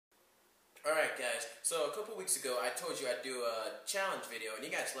Alright guys, so a couple weeks ago I told you I'd do a challenge video and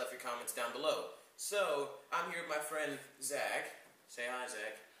you guys left your comments down below. So, I'm here with my friend Zach. Say hi,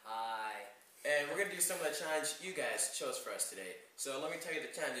 Zach. Hi. And we're going to do some of the challenge you guys chose for us today. So let me tell you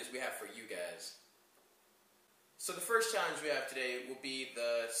the challenges we have for you guys. So the first challenge we have today will be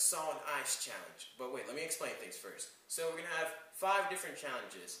the Salt and Ice challenge. But wait, let me explain things first. So we're going to have 5 different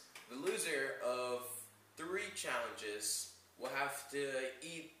challenges. The loser of 3 challenges will have to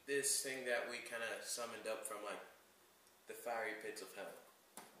eat this thing that we kind of summoned up from like the fiery pits of hell.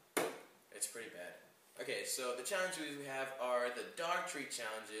 It's pretty bad. Okay, so the challenges we have are the dog treat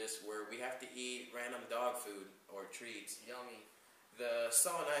challenges where we have to eat random dog food or treats. Yummy. The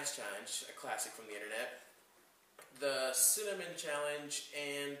Salt and Ice challenge, a classic from the internet. The cinnamon challenge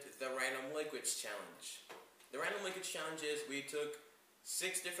and the random liquids challenge. The random liquids challenge is we took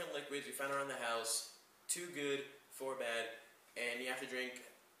 6 different liquids we found around the house, 2 good, 4 bad, and you have to drink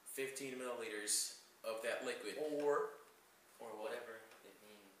 15 milliliters of that liquid. Or what? whatever it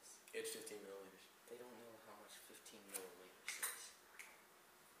means. It's 15 milliliters. They don't know how much 15 milliliters is.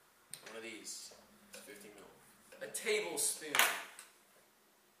 One of these is 15 milliliters. A tablespoon.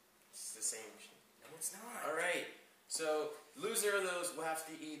 It's the same. No, it's not. Alright, so loser of those will have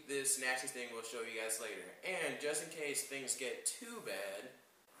to eat this nasty thing we'll show you guys later. And just in case things get too bad,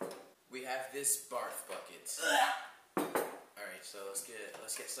 we have this barf bucket. Alright, so let's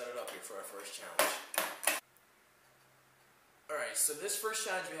get started up here for our first challenge. Alright, so this first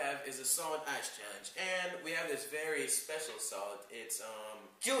challenge we have is a Salt and Ice challenge. And we have this very special salt. It's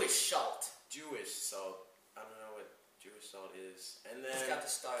Jewish salt. Jewish salt. I don't know what Jewish salt is. And then It's got the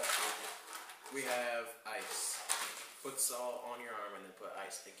star flavor. we have ice. Put salt on your arm and then put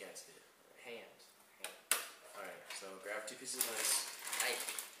ice against it. Hand. Alright, so grab 2 pieces of ice. Ice.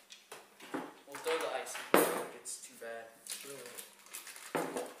 We'll throw the ice in before it gets too bad.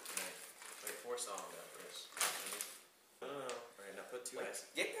 Alright, wait, pour salt on that first. Alright, now put 2 ice.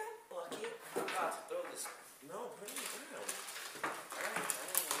 Get that bucket. I'm about to throw this. No, put it in the ground. Alright.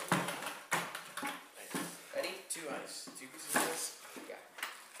 Ready? 2 ice. 2 pieces of ice. Yeah.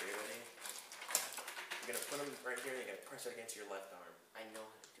 Okay, ready? You're gonna put them right here and you're gonna press it against your left arm. I know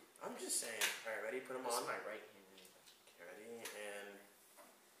how to do it. I'm just saying. Alright, ready? Put them This on. is my right hand. Okay, ready? And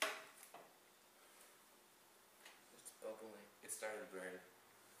It's bubbling. it's starting to burn.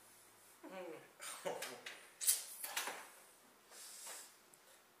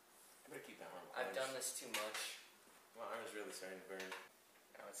 I better keep that arm. I've done this too much. My arm is really starting to burn.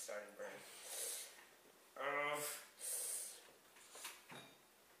 Now it's starting to burn.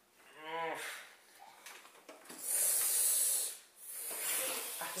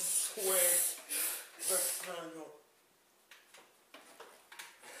 I swear.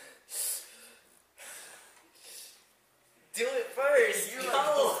 Do it first. You Go. let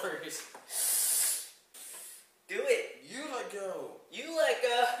go first. Do it. You let go. You let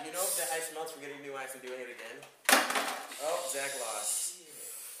go. You know if the ice melts, we're getting new ice and doing it again. Oh, Zach lost.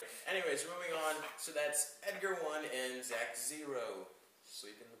 Anyways, moving on. So that's Edgar 1 and Zach 0.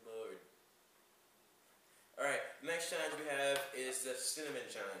 Sweeping the board. Alright, next challenge we have is the cinnamon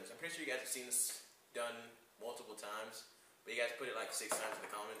challenge. I'm pretty sure you guys have seen this done multiple times, but you guys put it like 6 times in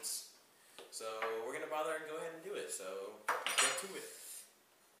the comments. So we're going to bother and go ahead and do it. So let's get to it.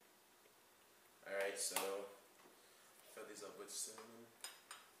 Alright, so fill these up with cinnamon.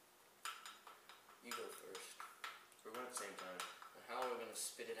 You go first. We're going at the same time. And how are we going to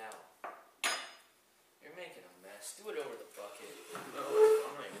spit it out? You're making a mess. Do it over the bucket. No, it's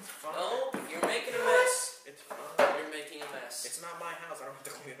fine. It's fine. No, you're making a mess. It's fine. You're making a mess. It's not my house. I don't have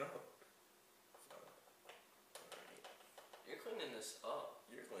to clean it up. You're cleaning this up.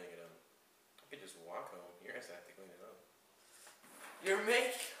 You're cleaning it up. I could just walk home. You guys have to clean it up. You're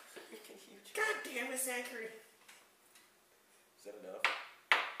making a huge. God damn it, Zachary. Is that enough?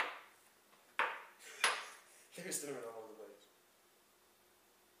 There's cinnamon all over the place.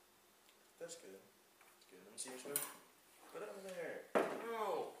 That's good. That's good. Let me see your spoon. Put it over there.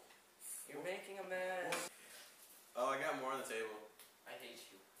 No. You're making a mess. Oh, I got more on the table. I hate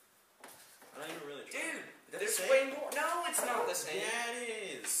you. I'm not even really. Dude, That's there's the same. way more. No, it's not the same. Yeah,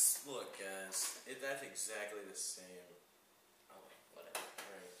 it is. Look, guys. That's exactly the same. Oh, whatever.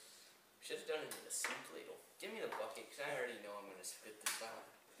 Alright. We should have done it in a soup ladle. Give me the bucket, because I already know I'm going to spit this out.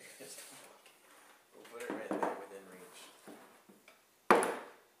 We'll put it right there within reach.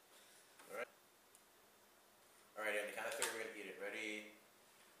 Alright. Alright, on the count of 3, we're going to eat it. Ready?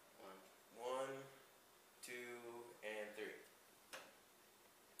 1, 2, and 3.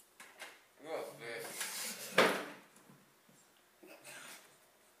 Oh, good.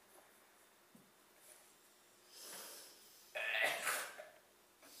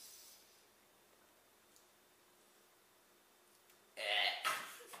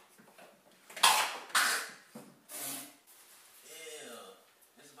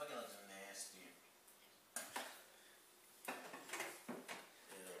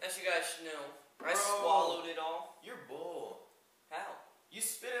 you guys should know. I Bro. swallowed it all. You're bull. How? You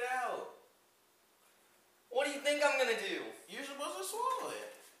spit it out. What do you think I'm gonna do? You're supposed to swallow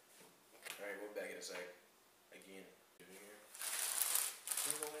it. Alright, we'll be back in a sec. Again. Put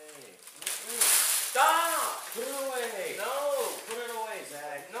it away. Stop! Put it away. No! Put it away,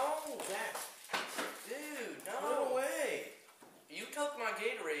 Zach. No! Zach. Dude, Put it no! away. You took my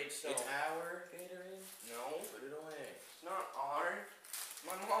Gatorade, so... It's our Gatorade. No, Put it away. it's not ours.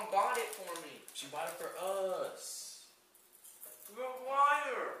 My mom bought it for me. She bought it for us. You're a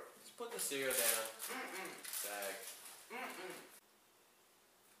liar! Just put the cereal down. Mm-mm. Zach. Mm-mm.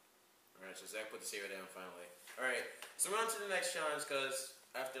 Alright, so Zach put the cereal down finally. Alright, so we're on to the next challenge because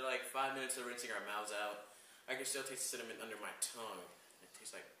after like 5 minutes of rinsing our mouths out, I can still taste the cinnamon under my tongue. It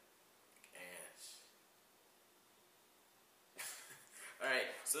tastes like ass.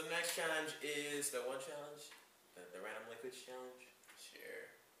 Alright, so the next challenge is the one challenge? The random liquids challenge? Sure.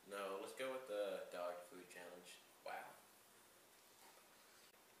 No, let's go with the dog food challenge. Wow.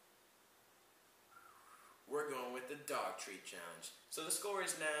 We're going with the dog treat challenge. So the score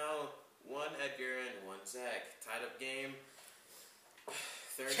is now 1 Edgar and 1 Zach. Tied up game.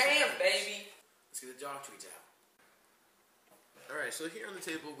 Third Champ, challenge. baby! Let's get the dog treats out. Alright, so here on the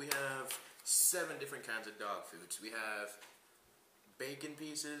table we have 7 different kinds of dog foods. We have bacon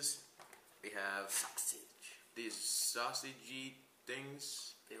pieces. We have Sausage. these sausagey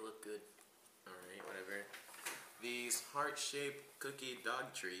things. They look good. Alright, whatever. These heart-shaped cookie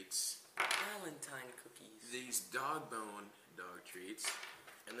dog treats. Valentine cookies. These dog bone dog treats.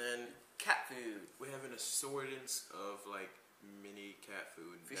 And then Cat food. we have an assortance of like mini cat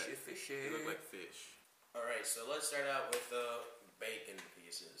food. Fishy, that- fishy. They look like fish. Alright, so let's start out with the bacon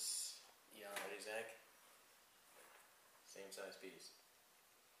pieces. Yeah. Ready, Zach? Same size piece.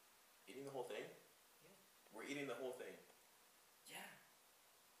 Eating the whole thing? Yeah. We're eating the whole thing. Yeah.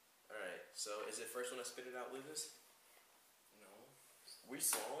 Alright, so is it first when I spit it out, Lucas? No. We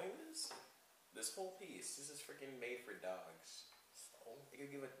swallowing this? This whole piece. This is freaking made for dogs. So? It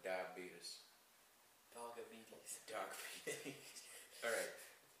could give a diabetes. Diabetes. Diabetes. Alright,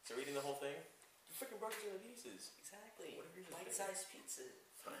 so we're eating the whole thing? The freaking burgers are in pieces. Exactly. What if yours is Bite-sized pizza.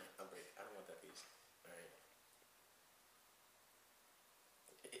 Fine, I'll break. I don't want that piece. Alright.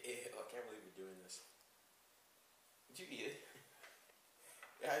 Ew, I can't believe you're doing this. Did you eat it?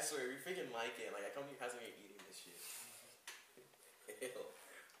 Yeah, I swear, we freaking like it. Like, I come to your house and you're eating this shit. Ew.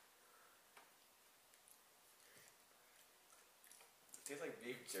 It tastes like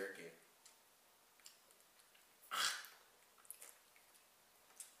beef jerky.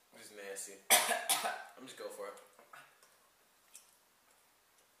 This is nasty. I'm just go for it.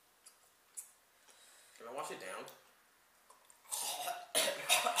 Can I wash it down?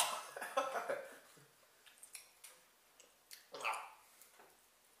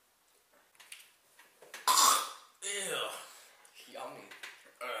 Ew. Yummy.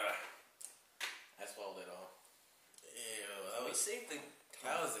 I swallowed it all. Ew. We saved the...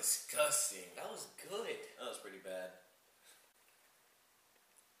 That was disgusting. That was good. That was pretty bad.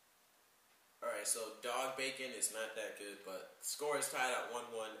 Alright, so dog bacon is not that good, but score is tied at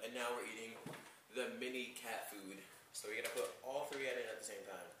 1-1, and now we're eating the mini cat food. So we gotta put all 3 at it at the same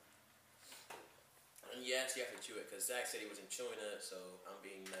time. And yes, you have to chew it, because Zach said he wasn't chewing it, so I'm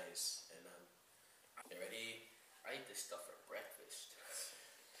being nice. And you ready? I eat this stuff for breakfast.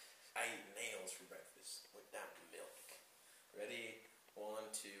 I eat nails for breakfast without milk. Ready? 1,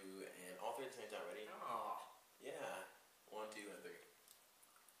 2, and all 3 at the same time. Ready? Oh. Yeah. 1, 2, and 3.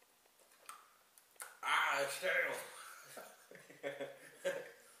 Ah, it's stale.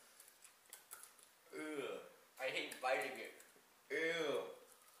 Ew. I hate biting it. Ew.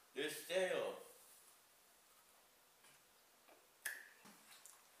 It's stale.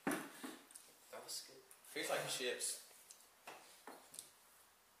 That was good. Tastes like chips.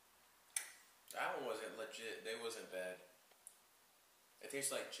 That one wasn't legit. They wasn't bad. It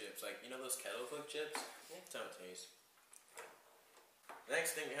tastes like chips. Like, you know those kettle cooked chips? Yeah. That's how it tastes.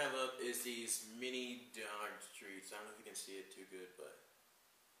 Next thing we have up is these mini dog treats. I don't know if you can see it too good, but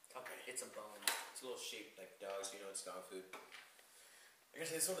Okay, it's a bone. it's a little shaped like dogs. You know, it's dog food. I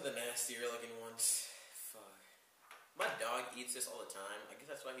guess it's one of the nastier looking ones. Fuck. My dog eats this all the time. I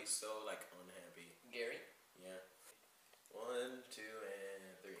guess that's why he's so like unhappy. Gary? Yeah. 1, 2,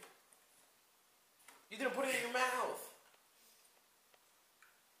 and 3. You didn't put it in your mouth.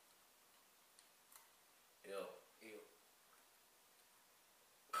 Ew. Ew.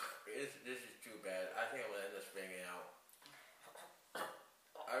 This is too bad. I think I'm gonna end up spitting it out.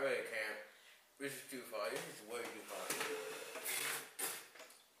 I really can't. This is too far. This is way too far.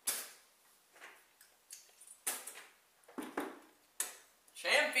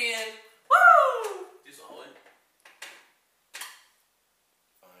 Champion!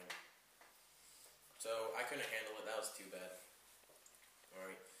 was too bad.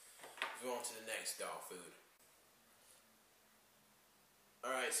 Alright, let's go on to the next dog food.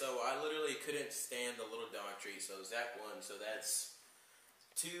 Alright, so I literally couldn't stand the little dog treat, so Zach won, so that's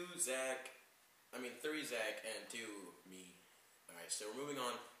 3 Zach, and 2 me. Alright, so we're moving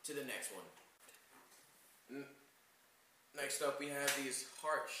on to the next one. Next up, we have these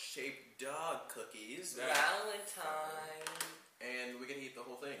heart-shaped dog cookies. Valentine. And we can eat the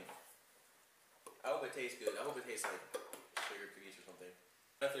whole thing. I hope it tastes good. I hope it tastes like sugar cookies or something.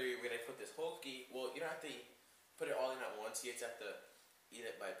 After we're gonna put this whole cookie, well, you don't have to put it all in at once. You just have to eat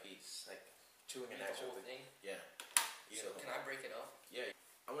it by piece, like chewing an actual thing. Yeah. So can I break it up? Yeah.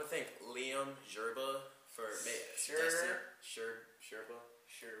 I want to thank Liam Sherba for Sherba.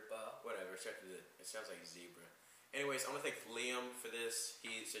 Whatever. It sounds like zebra. Anyways, I want to thank Liam for this.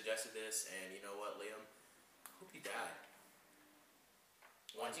 He suggested this, and you know what, Liam? I hope he died.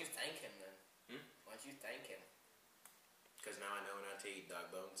 Why'd you thank him then? Why'd you thank him? Because now I know not to eat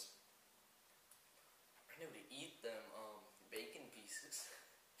dog bones. I know to eat them bacon pieces.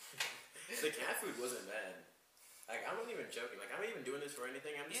 The cat food wasn't bad. Like, I'm not even joking. Like, I'm not even doing this for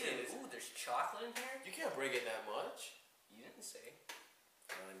anything. I'm just saying this. Ooh, there's chocolate in here? You can't break it that much. You didn't say.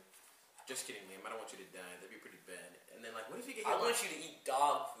 Just kidding, Liam. I don't want you to die. That'd be pretty bad. And then, like, what if you get hit I want you to eat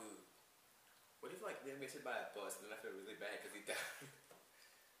dog food. What if, like, Liam gets hit by a bus and then I feel really bad because he died?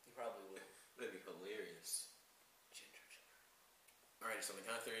 You probably would. That'd be hilarious. Alright, so on the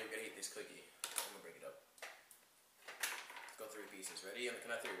count of 3, I'm gonna eat this cookie. I'm gonna break it up. Let's go 3 pieces. Ready? On the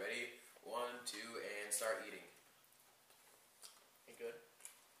count of 3. Ready? 1, 2, and start eating. You good?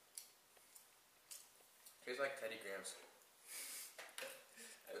 Tastes like Teddy Grahams.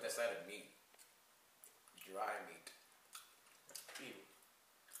 With a side of meat. Dry meat. Ew.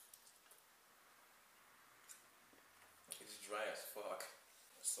 It's dry as fuck.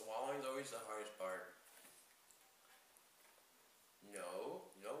 Swallowing's always the hardest part.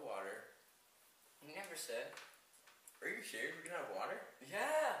 No water. You never said. Are you sure we're gonna have water?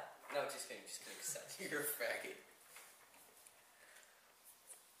 Yeah. No, just kidding. You're a faggot.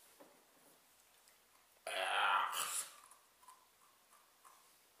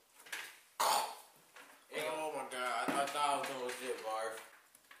 Oh my god, I thought I was gonna legit barf.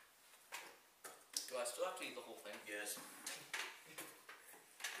 Do I still have to eat the whole thing? Yes.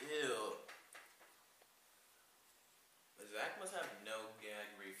 Ew. Zach must have no gag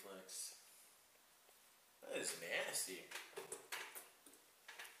reflex. That is nasty.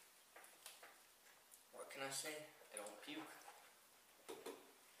 What can I say? I don't puke.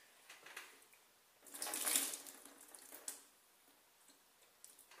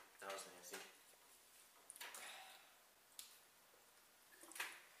 That was nasty.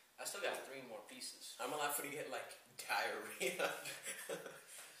 I still got 3 more pieces. I'm allowed for you to get like diarrhea.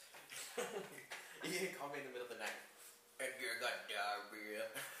 You can call me in the middle of the night. Edgar got diarrhea.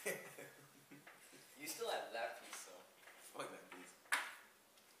 You still have that piece though. Fuck that piece.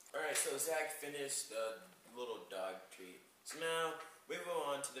 Alright, so Zach finished the little dog treat. So now we go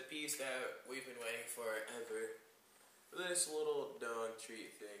on to the piece that we've been waiting for ever. This little dog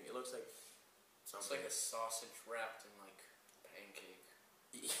treat thing. It looks like something. It's like a sausage wrapped in like pancake.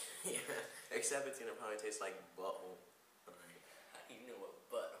 Yeah, except it's gonna probably taste like butthole. Alright. How do you know what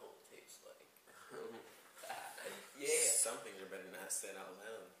butthole tastes like? Yeah. Some things are better not said out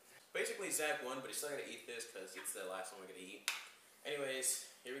loud. Basically, Zach won, but he's still gonna eat this because it's the last one we're gonna eat. Anyways,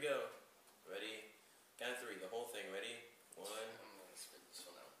 here we go. Ready? Count of 3, the whole thing. Ready? 1, I'm gonna spit this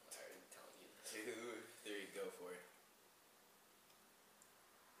one out. I already telling you this. 2, 3, go for it.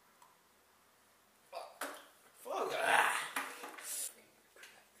 Fuck. Fuck! Ah.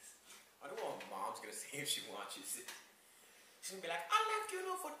 I don't know what Mom's gonna say if she watches it. She's gonna be like, I left you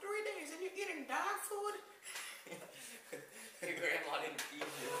alone for 3 days and you're eating dog food? Your grandma didn't feed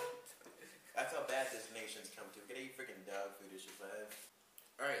you. That's how bad this nation's come to. We gotta eat freaking dog food to survive.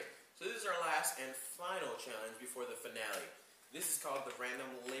 Alright, so this is our last and final challenge before the finale. This is called the Random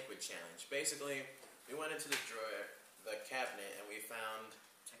Liquid Challenge. Basically, we went into the drawer, the cabinet, and we found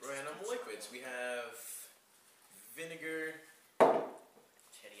random liquids. We have vinegar,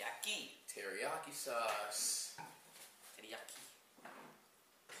 teriyaki sauce,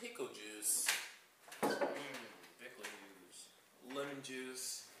 pickle juice, Pickle juice. lemon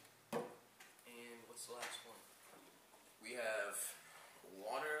juice, And what's the last one? we have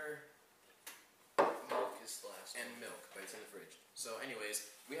water, Milk is the last and one. milk, but it's in the fridge. So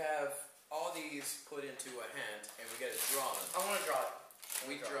anyways, we have all these put into a hand, and we gotta draw them. I want to draw it.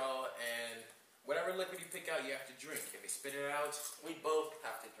 We draw, and whatever liquid you pick out, you have to drink. If you spit it out, We both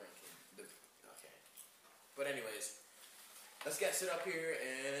have to drink it. okay. But anyways, let's get set up here,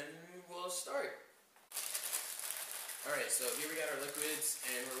 and we'll start. Alright, so here we got our liquids,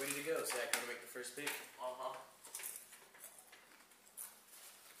 and we're ready to go. Zach, want to make the first pick? Uh-huh.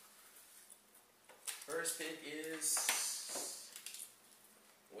 First pick is...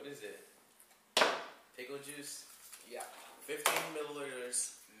 what is it? Pickle juice? Yeah. 15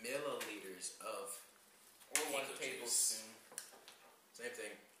 milliliters of Or 1 pickle tablespoon. Same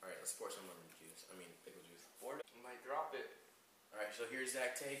thing. Alright, let's pour some lemon juice. I mean, pickle juice. Or you might drop it. Alright, so here's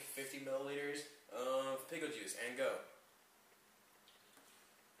Zach take 50 milliliters of pickle juice, and go.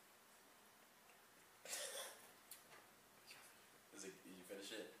 Did you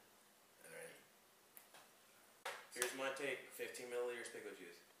finish it? Alright. Here's my take, 15 milliliters pickle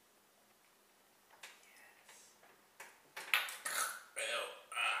juice.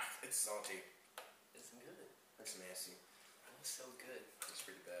 It's salty. It's good. It's nasty. That was so good. It's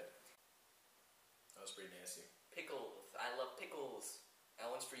pretty bad. That was pretty nasty. Pickles. I love pickles. That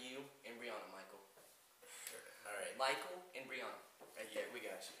one's for you and Brianna, Michael. Alright. Michael and Brianna. Right Yeah, there. we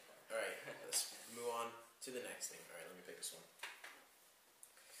got you. Alright, let's move on to the next thing. Alright, let me pick this one.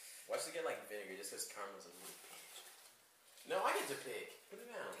 Why does it get like vinegar? Just because caramel's a little pinch. No, I get to pick. Put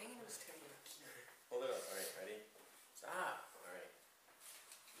it down. Dang, it was teriyaki. Hold it up. Alright, ready? Stop. Alright.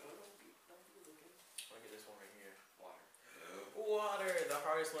 Don't be looking. I'll get this one right here. Water. Water! The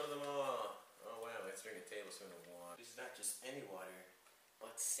hardest one of them all. Oh wow, let's drink a tablespoon of water. This is not just any water.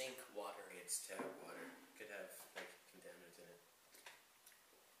 But sink water. It's tap water. Could have like contaminants in it.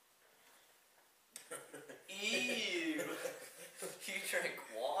 Ew! You drank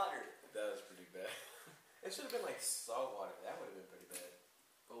water. That was pretty bad. It should have been like salt water. That would have been pretty bad.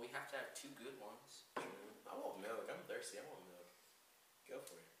 But we have to have 2 good ones. I want milk. I'm thirsty. I want milk. Go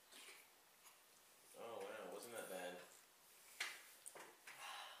for it. Oh wow, wasn't that bad?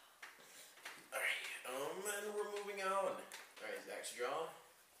 Alright, and we're moving on. Alright, Zach's draw.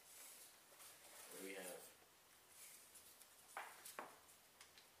 What do we have?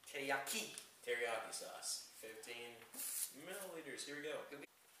 Teriyaki. Teriyaki sauce. 15 milliliters. Here we go.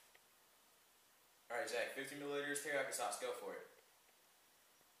 Alright, Zach, 15 milliliters teriyaki sauce. Go for it.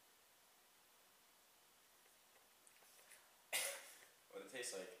 What it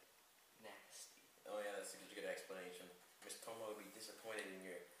tastes like? Nasty. Oh yeah, that's a good explanation. Miss Tomo will be disappointed in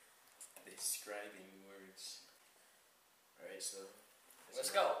your describing words. Alright, so... Let's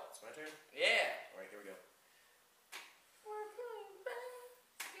go. It's my turn? Yeah. Alright, here we go.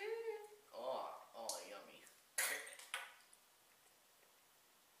 Oh, yummy.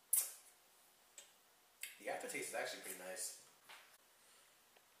 The aftertaste is actually pretty nice.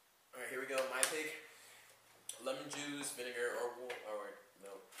 Alright, here we go. My pick. Lemon juice, vinegar, or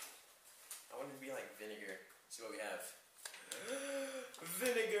no. I want it to be like vinegar. Let's see what we have.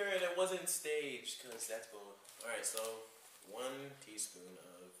 Vinegar, and it wasn't staged, because that's bull. Alright, so 1 teaspoon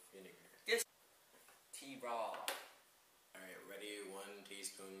of vinegar. Yes. Tea raw. Alright, ready? 1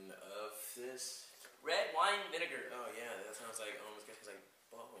 teaspoon of this. Red wine vinegar. Oh yeah, that sounds like, almost tastes like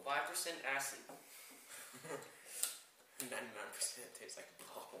bubble. 5% acid. 99% tastes like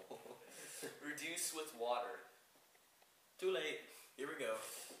bubble. Reduce with water. Too late. Here we go.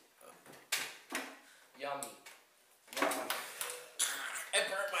 Yummy. Yummy. It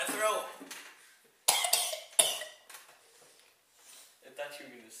burnt my throat. I thought you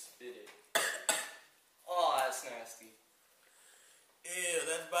were gonna spit it. Oh, that's nasty. Ew,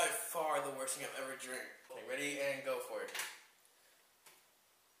 that's by far the worst thing I've ever drank. Okay, ready and go for it.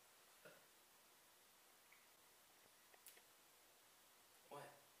 What?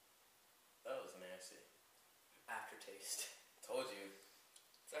 That was nasty. Aftertaste. Told you.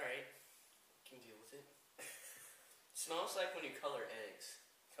 It's alright. Can deal with it. Smells like when you color eggs.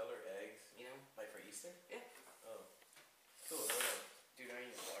 Color eggs? You know? Like for Easter? Yeah. Oh. Cool, no. Dude, I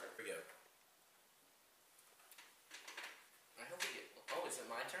need water. Here we go. I hope we get... Oh, is it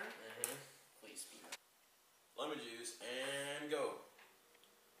my turn? Mm-hmm. Please be. Lemon juice and go.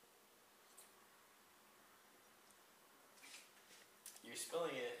 You're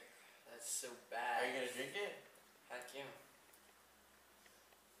spilling it. That's so bad. Are you gonna drink it? Heck yeah.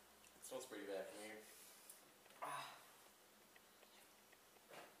 It smells pretty bad from here. Ah.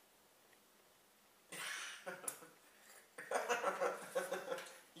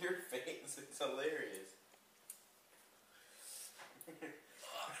 Your face is hilarious.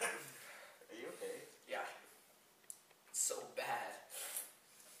 Are you okay? Yeah. It's so bad.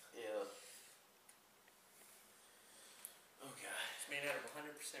 Yeah. Oh god. It's made out of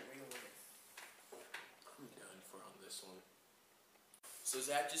 100% real women. I'm done for on this one. So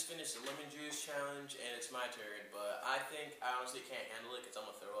Zach just finished the lemon juice challenge and it's my turn, but I think I honestly can't handle it because I'm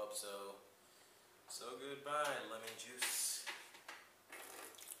gonna throw up, so goodbye, lemon juice.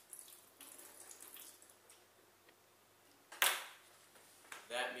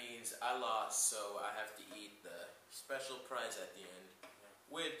 That means I lost, so I have to eat the special prize at the end,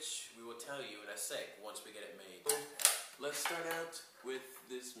 which we will tell you in a sec once we get it made. So, let's start out with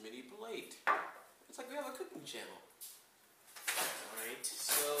this mini plate. It's like we have a cooking channel. Alright,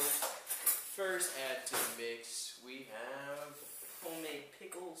 so first add to the mix, we have Homemade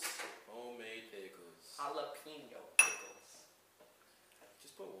pickles. homemade pickles. Jalapeno pickles.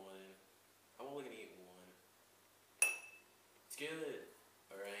 Just put one in. I'm only gonna eat one. It's good.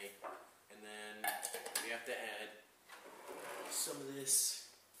 Alright, and then we have to add some of this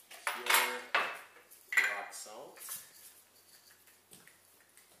pure rock salt.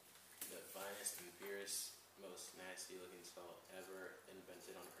 The finest and purest, most nasty looking salt ever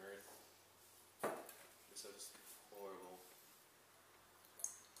invented on earth. This looks horrible.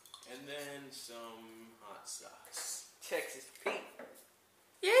 And then some hot sauce. Texas Pete.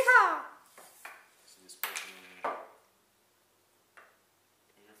 Yeehaw! So just put them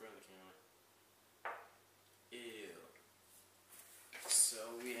in front of the camera. Ew. So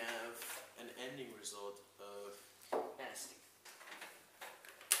we have an ending result of... Nasty.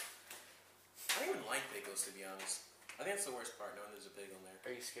 I don't even like pickles, to be honest. I think that's the worst part, knowing there's a pickle in there.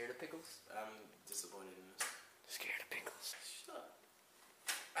 Are you scared of pickles? I'm disappointed in this. Scared of pickles. Shut up.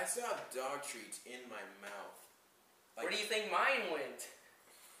 I still have dog treats in my mouth. Like, Where do you think mine went?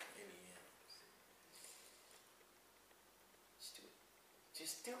 in the end. Just do it.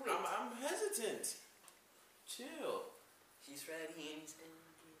 Just do it. I'm hesitant. Chill. He's ready and he's down.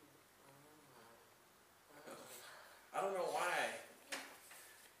 I don't know why.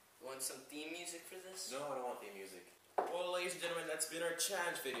 You want some theme music for this? No, I don't want theme music. Well, ladies and gentlemen, that's been our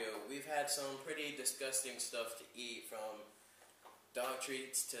challenge video. We've had some pretty disgusting stuff to eat, from dog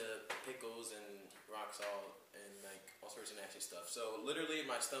treats to pickles and rock salt and like all sorts of nasty stuff. So literally,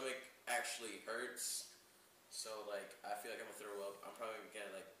 my stomach actually hurts. So like, I feel like I'm gonna throw up. I'm probably gonna get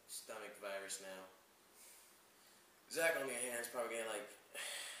like stomach virus now. Zach, on the other hand, is probably getting like,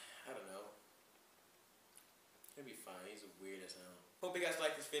 I don't know. He'll be fine. He's weird as hell. Hope you guys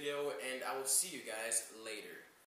like this video, and I will see you guys later.